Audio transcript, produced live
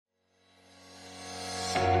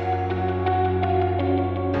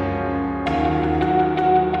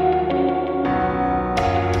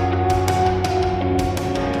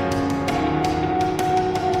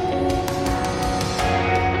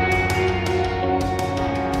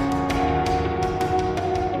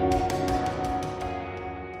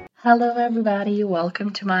Hello, everybody.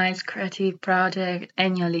 Welcome to my creative project,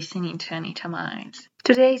 and you're listening to Anita Minds.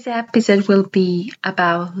 Today's episode will be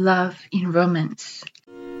about love in romance.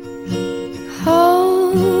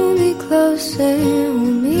 Hold me closer,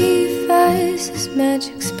 hold me fast. This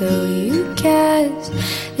magic spell you cast.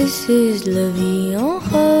 This is La Vie en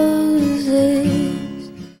Roses.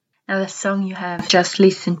 Now, the song you have just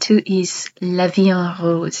listened to is La Vie en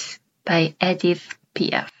Rose by Edith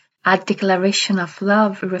Piaf. A declaration of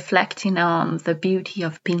love reflecting on the beauty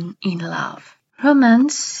of being in love.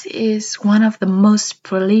 Romance is one of the most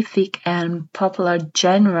prolific and popular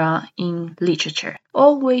genre in literature.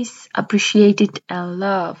 Always appreciated and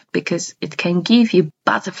loved because it can give you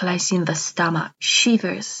butterflies in the stomach,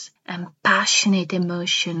 shivers, and passionate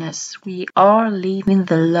emotion as we are living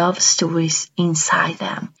the love stories inside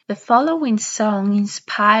them. The following song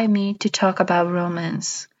inspired me to talk about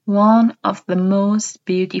romance. One of the most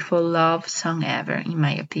beautiful love songs ever, in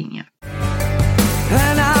my opinion.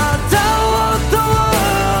 And I don't want the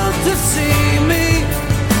world to see me,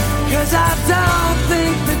 'cause I don't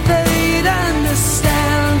think that they'd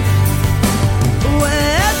understand. When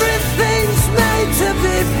everything's made to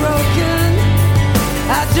be broken,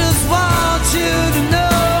 I just want you to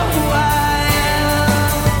know who I am.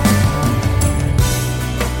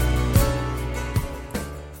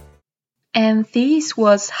 And this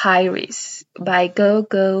was Iris by Go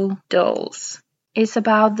Go Dolls. It's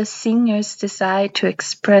about the singer's desire to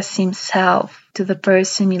express himself to the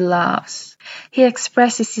person he loves. He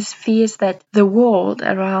expresses his fears that the world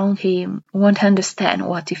around him won't understand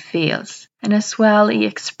what he feels. And as well, he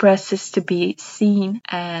expresses to be seen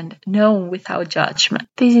and known without judgment.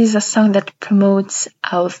 This is a song that promotes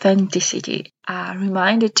authenticity, a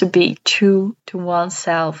reminder to be true to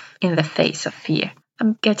oneself in the face of fear.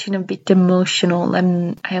 I'm getting a bit emotional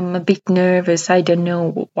and I'm a bit nervous. I don't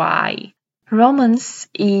know why. Romance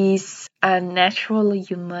is a natural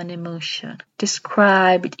human emotion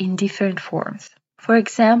described in different forms. For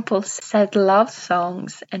example, sad love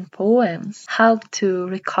songs and poems help to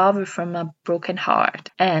recover from a broken heart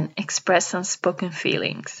and express unspoken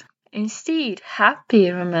feelings. Instead, happy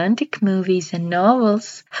romantic movies and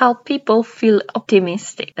novels help people feel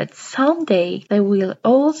optimistic that someday they will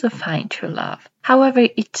also find true love. However,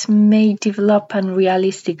 it may develop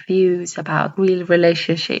unrealistic views about real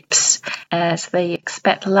relationships as they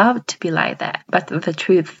expect love to be like that, but the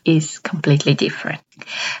truth is completely different.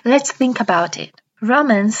 Let's think about it.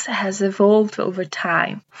 Romance has evolved over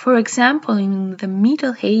time. For example, in the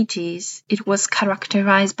Middle Ages, it was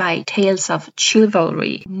characterized by tales of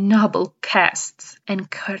chivalry, noble castes, and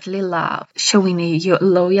courtly love, showing your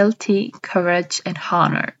loyalty, courage, and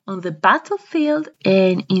honor on the battlefield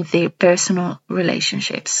and in their personal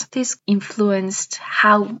relationships. This influenced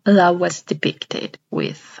how love was depicted,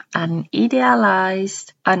 with an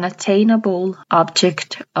idealized, unattainable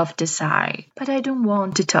object of desire. But I don't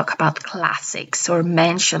want to talk about classics or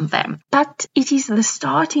mention them, but it is the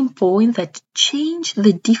starting point that changed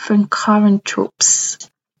the different current tropes.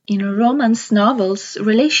 In romance novels,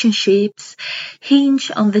 relationships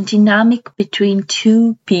hinge on the dynamic between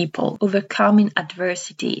two people overcoming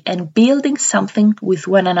adversity and building something with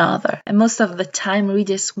one another. And most of the time,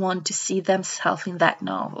 readers want to see themselves in that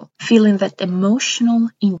novel, feeling that emotional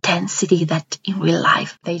intensity that in real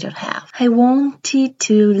life they don't have. I wanted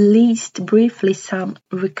to list briefly some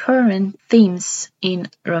recurrent themes in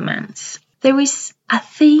romance. There is a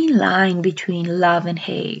thin line between love and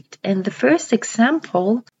hate, and the first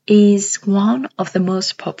example is one of the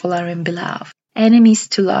most popular and beloved, Enemies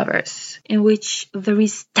to Lovers, in which there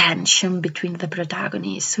is tension between the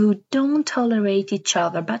protagonists who don't tolerate each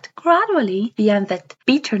other, but gradually, beyond that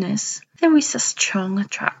bitterness, there is a strong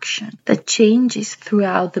attraction that changes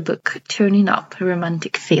throughout the book, turning up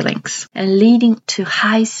romantic feelings and leading to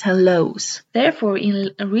highs and lows. Therefore,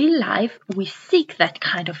 in real life, we seek that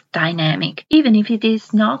kind of dynamic, even if it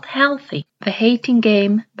is not healthy. The Hating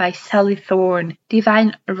Game by Sally Thorne,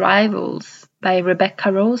 Divine Rivals by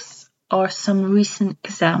Rebecca Rose are some recent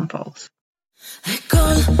examples. È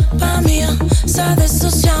colpa mia, se adesso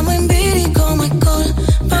siamo in bilico, ma è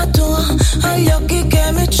colpa tua. Hai gli occhi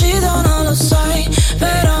che mi uccidono, lo sai,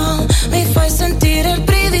 però mi fai sentire il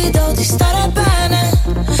brivido di stare bene,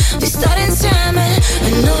 di stare insieme. E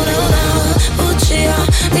non è una bugia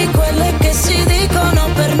di quelle che si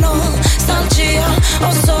dicono per nostalgia,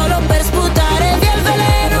 o solo per sputare via il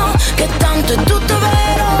veleno, che tanto è tutto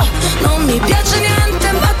vero. Non mi piace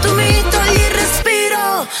niente, ma tu mi togli il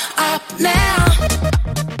respiro. Apnea.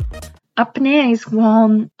 Apnea is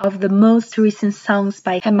one of the most recent songs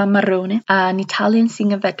by Emma Marrone, an Italian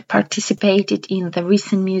singer that participated in the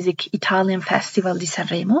recent Music Italian Festival di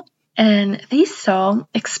Sanremo. And this song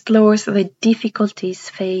explores the difficulties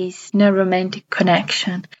faced in a romantic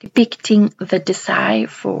connection, depicting the desire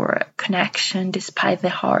for connection despite the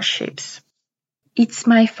hardships. It's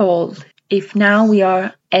my fault if now we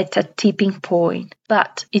are at a tipping point,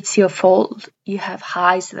 but it's your fault you have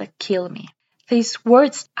eyes that kill me. These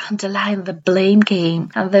words underline the blame game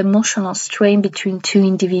and the emotional strain between two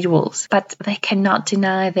individuals, but they cannot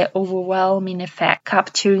deny the overwhelming effect,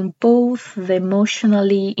 capturing both the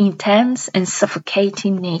emotionally intense and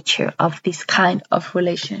suffocating nature of this kind of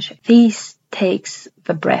relationship. This takes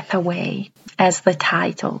the breath away, as the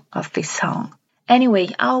title of this song. Anyway,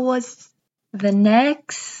 the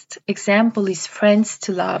next example is Friends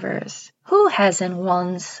to Lovers. Who hasn't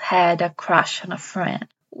once had a crush on a friend?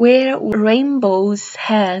 Where Rainbow's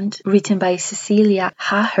Hand, written by Cecilia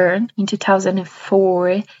Ahern in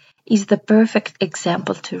 2004, is the perfect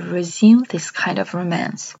example to resume this kind of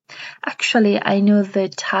romance. Actually, I know the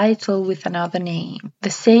title with another name, the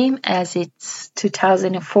same as its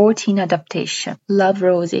 2014 adaptation, Love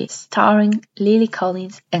Rosie, starring Lily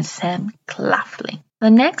Collins and Sam Claflin. The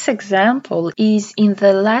next example is in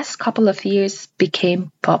the last couple of years became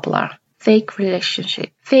popular. Fake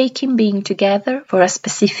relationship. Faking being together for a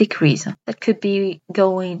specific reason. That could be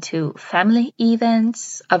going to family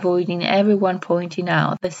events, avoiding everyone pointing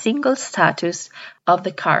out the single status of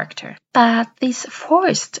the character. But this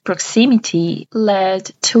forced proximity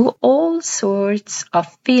led to all sorts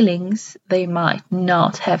of feelings they might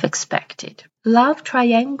not have expected. Love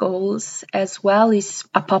triangles as well is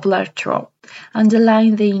a popular trope,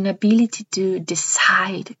 underlying the inability to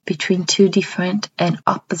decide between two different and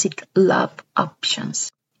opposite love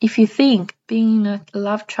options. If you think being a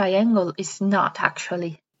love triangle is not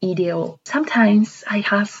actually ideal, sometimes I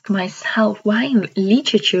ask myself why in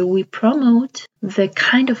literature we promote the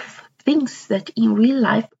kind of things that in real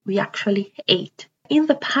life we actually hate. In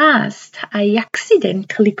the past, I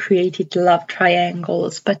accidentally created love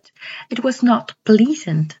triangles, but it was not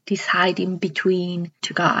pleasant deciding between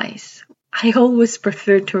two guys. I always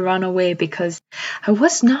preferred to run away because I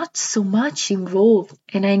was not so much involved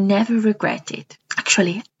and I never regret it.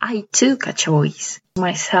 Actually, I took a choice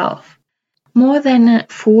myself. More than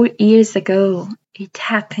 4 years ago, it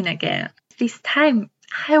happened again. This time,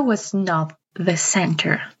 I was not the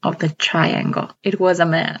center of the triangle. It was a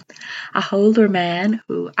man, a older man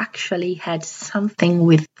who actually had something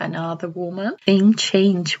with another woman. Things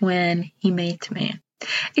changed when he met me.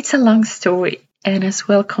 It's a long story and as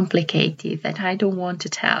well complicated that I don't want to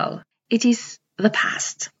tell. It is the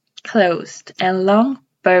past, closed and long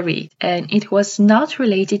buried, and it was not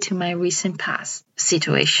related to my recent past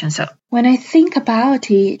situation. So when I think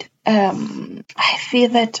about it, I feel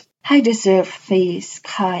that I deserve these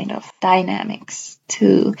kind of dynamics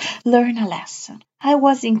to learn a lesson. I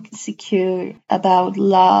was insecure about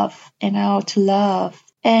love and how to love,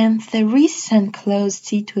 and the recent closed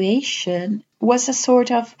situation was a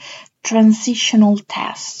sort of transitional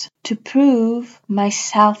test to prove my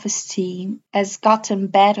self-esteem has gotten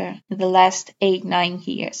better in the last 8-9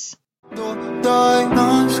 years. Dai,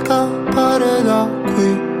 non scappare da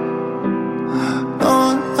qui,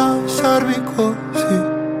 non lasciarmi così.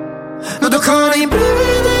 Noto con i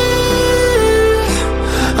brividi,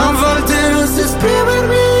 a volte non so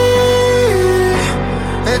esprimermi,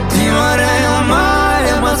 e ti vorrei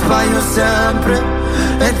amare ma sbaglio sempre,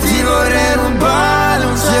 e ti vorrei rubare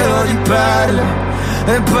un cielo di perle,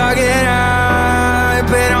 e pagherai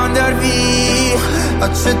per andar via,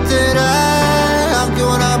 accetterei anche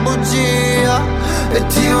una bugia, e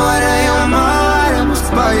ti vorrei amare ma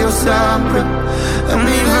sbaglio sempre, e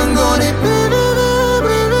mi vengo di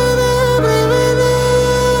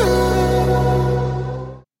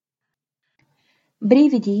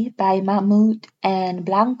Brividi by Mahmood and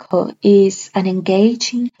Blanco is an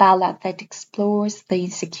engaging ballad that explores the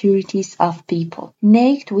insecurities of people.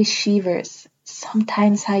 Naked with shivers,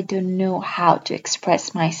 sometimes I don't know how to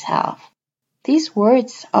express myself. These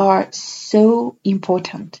words are so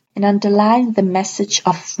important and underline the message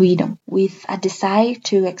of freedom with a desire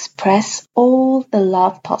to express all the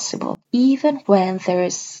love possible, even when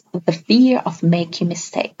there's the fear of making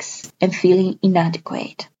mistakes and feeling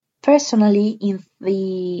inadequate. Personally, in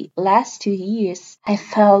the last 2 years, I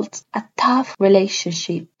felt a tough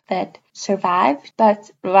relationship that survived,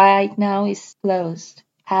 but right now is closed.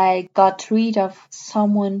 I got rid of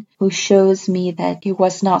someone who shows me that he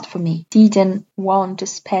was not for me, didn't want to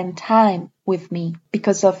spend time with me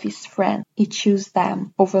because of his friend. He chose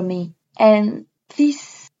them over me. And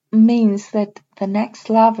this means that the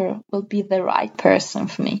next lover will be the right person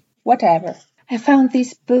for me. Whatever. I found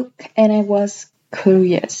this book and I was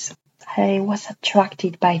curious. I was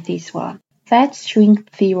attracted by this one. Fat String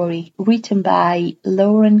Theory, written by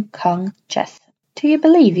Lauren Kong Jesson. Do you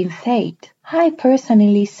believe in fate? I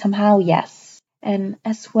personally somehow yes, and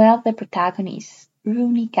as well the protagonist,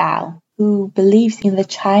 Rooney Gao, who believes in the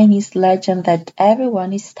Chinese legend that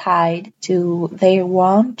everyone is tied to their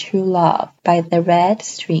one true love by the red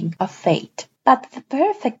string of fate. But the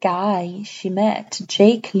perfect guy she met,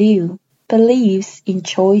 Jake Liu, believes in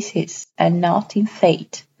choices and not in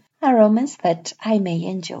fate, a romance that I may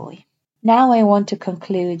enjoy. Now I want to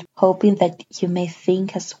conclude, hoping that you may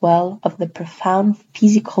think as well of the profound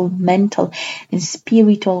physical, mental, and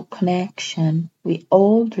spiritual connection we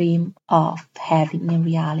all dream of having in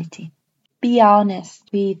reality. Be honest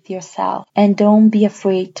with yourself and don't be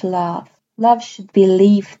afraid to love. Love should be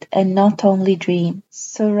lived and not only dreamed.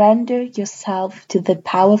 Surrender yourself to the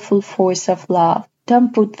powerful force of love.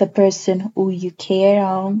 Don't put the person who you care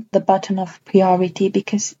on the button of priority,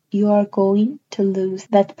 because you are going to lose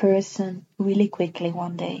that person really quickly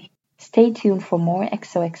one day. Stay tuned for more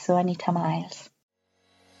XOXO Anita Miles.